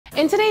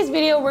In today's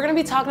video, we're going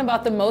to be talking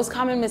about the most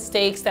common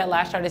mistakes that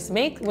lash artists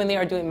make when they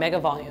are doing mega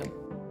volume.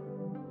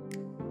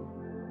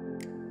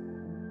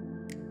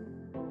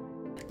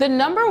 The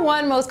number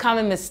one most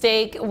common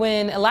mistake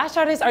when lash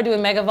artists are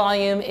doing mega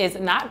volume is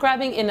not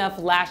grabbing enough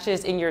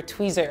lashes in your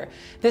tweezer.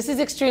 This is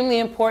extremely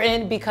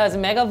important because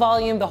mega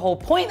volume, the whole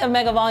point of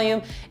mega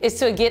volume is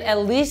to get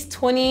at least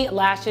 20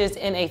 lashes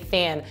in a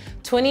fan.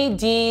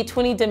 20D,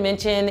 20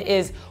 dimension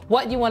is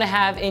what you want to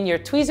have in your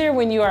tweezer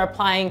when you are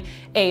applying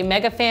a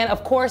mega fan.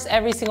 Of course,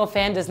 every single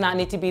fan does not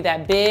need to be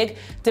that big,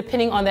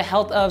 depending on the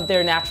health of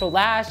their natural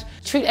lash.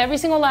 Treat every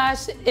single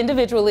lash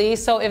individually.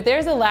 So if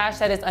there's a lash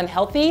that is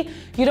unhealthy,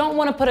 you don't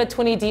want to put a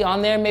 20D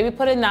on there, maybe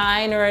put a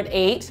 9 or an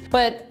 8.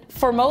 But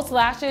for most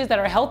lashes that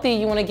are healthy,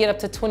 you want to get up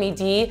to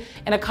 20D,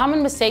 and a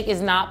common mistake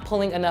is not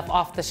pulling enough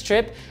off the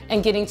strip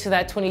and getting to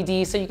that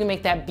 20D so you can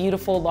make that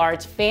beautiful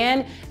large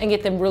fan and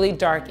get them really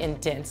dark and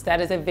dense.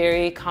 That is a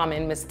very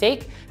common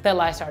mistake that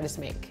lash artists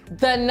make.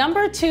 The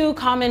number two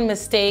common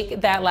mistake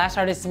that lash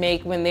artists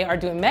make when they are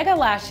doing mega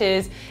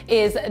lashes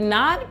is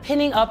not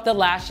pinning up the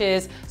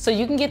lashes so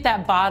you can get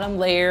that bottom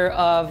layer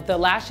of the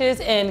lashes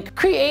and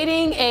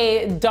creating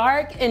a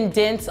dark and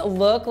dense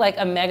look like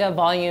a mega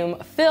volume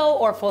fill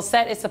or full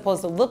set is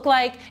supposed to look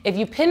like. If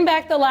you pin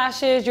back the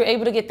lashes, you're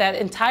able to get that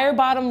entire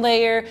bottom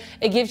layer.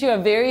 It gives you a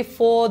very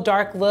full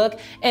dark look.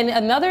 And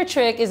another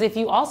trick is if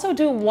you also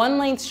do one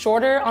length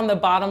shorter on the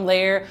bottom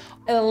layer,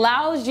 it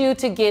allows you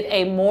to get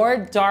a more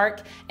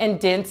dark and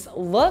dense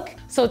look.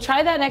 So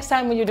try that next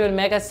time when you're doing a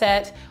mega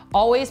set.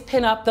 Always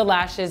pin up the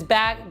lashes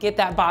back, get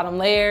that bottom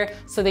layer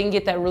so they can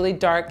get that really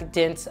dark,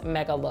 dense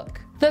mega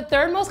look. The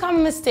third most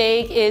common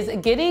mistake is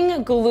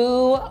getting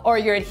glue or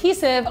your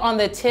adhesive on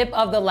the tip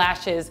of the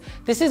lashes.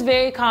 This is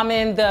very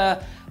common.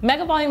 The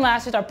mega volume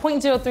lashes are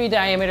 0.03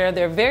 diameter.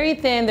 They're very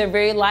thin, they're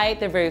very light,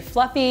 they're very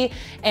fluffy.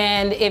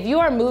 And if you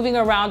are moving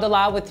around a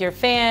lot with your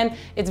fan,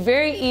 it's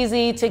very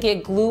easy to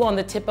get glue on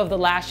the tip of the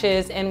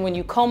lashes. And when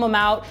you comb them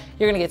out,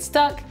 you're gonna get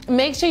stuck.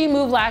 Make sure you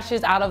move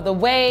lashes out of the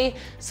way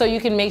so you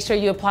can make sure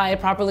you apply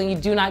it properly and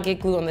you do not get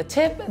glue on the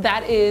tip.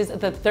 That is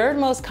the third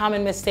most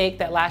common mistake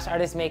that lash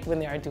artists make when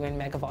they are doing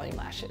mega volume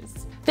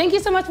lashes. Thank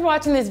you so much for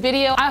watching this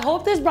video. I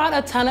hope this brought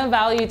a ton of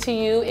value to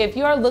you. If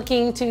you are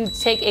looking to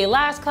take a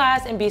lash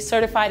class and be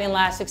certified in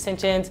lash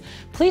extensions,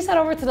 please head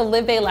over to the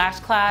Live a Lash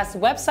Class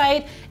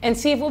website and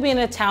see if we'll be in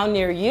a town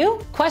near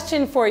you.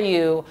 Question for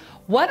you.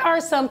 What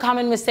are some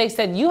common mistakes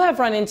that you have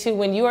run into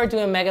when you are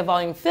doing mega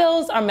volume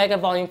fills or mega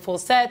volume full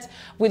sets?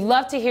 We'd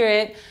love to hear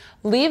it.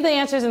 Leave the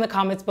answers in the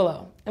comments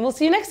below, and we'll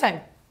see you next time.